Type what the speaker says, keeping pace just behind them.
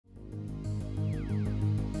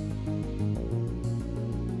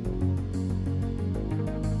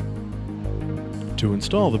To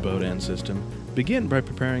install the BODAN system, begin by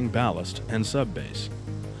preparing ballast and subbase.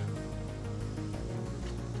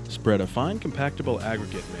 Spread a fine compactable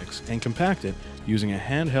aggregate mix and compact it using a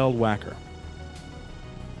handheld whacker.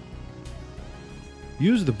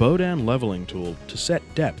 Use the BODAN leveling tool to set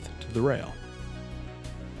depth to the rail.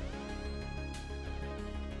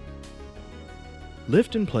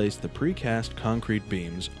 Lift and place the precast concrete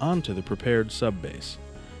beams onto the prepared subbase.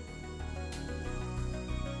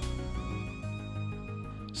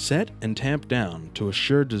 Set and tamp down to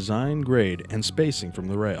assure design grade and spacing from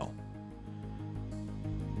the rail.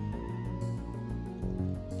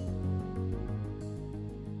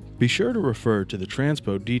 Be sure to refer to the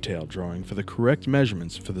transpo detail drawing for the correct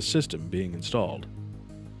measurements for the system being installed.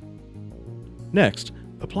 Next,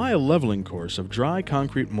 apply a leveling course of dry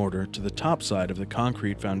concrete mortar to the top side of the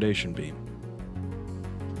concrete foundation beam.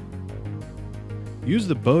 Use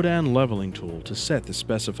the BODAN leveling tool to set the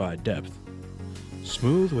specified depth.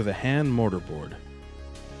 Smooth with a hand mortar board.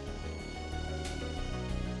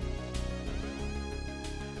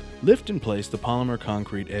 Lift and place the polymer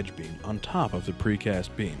concrete edge beam on top of the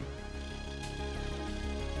precast beam.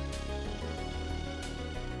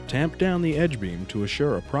 Tamp down the edge beam to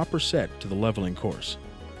assure a proper set to the leveling course.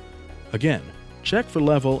 Again, check for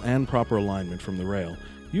level and proper alignment from the rail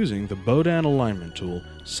using the BODAN alignment tool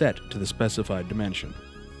set to the specified dimension.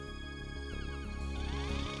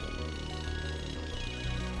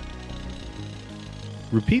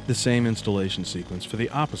 Repeat the same installation sequence for the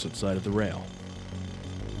opposite side of the rail.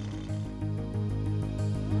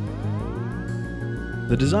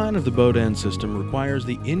 The design of the BODAN system requires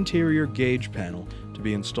the interior gauge panel to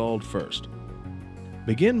be installed first.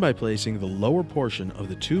 Begin by placing the lower portion of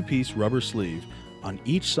the two-piece rubber sleeve on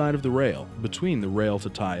each side of the rail between the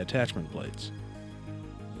rail-to-tie attachment plates.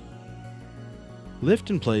 Lift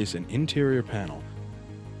and place an interior panel,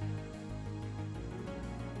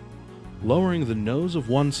 lowering the nose of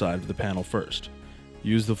one side of the panel first.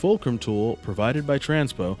 Use the fulcrum tool provided by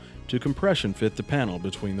Transpo to compression fit the panel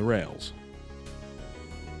between the rails.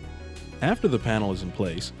 After the panel is in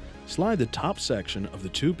place, slide the top section of the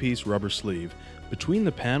two-piece rubber sleeve between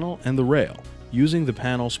the panel and the rail using the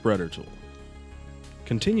panel spreader tool.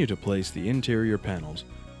 Continue to place the interior panels,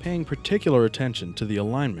 paying particular attention to the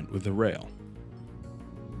alignment with the rail.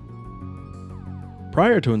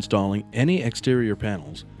 Prior to installing any exterior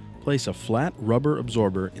panels, place a flat rubber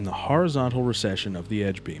absorber in the horizontal recession of the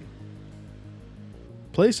edge beam.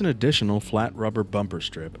 Place an additional flat rubber bumper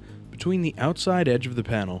strip between the outside edge of the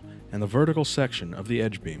panel and the vertical section of the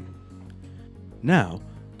edge beam. Now,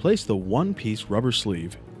 place the one-piece rubber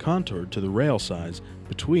sleeve contoured to the rail size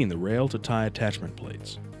between the rail-to-tie attachment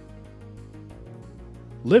plates.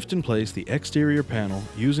 Lift and place the exterior panel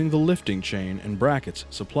using the lifting chain and brackets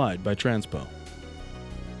supplied by Transpo.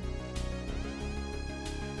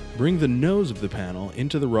 Bring the nose of the panel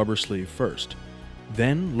into the rubber sleeve first,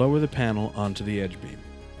 then lower the panel onto the edge beam.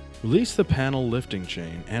 Release the panel lifting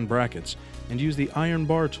chain and brackets and use the iron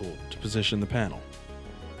bar tool to position the panel.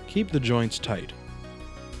 Keep the joints tight.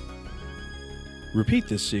 Repeat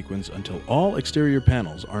this sequence until all exterior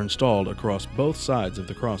panels are installed across both sides of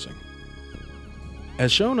the crossing.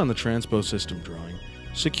 As shown on the Transpo system drawing,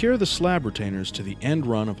 secure the slab retainers to the end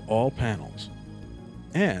run of all panels,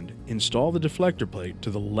 and install the deflector plate to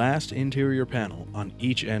the last interior panel on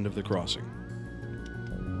each end of the crossing.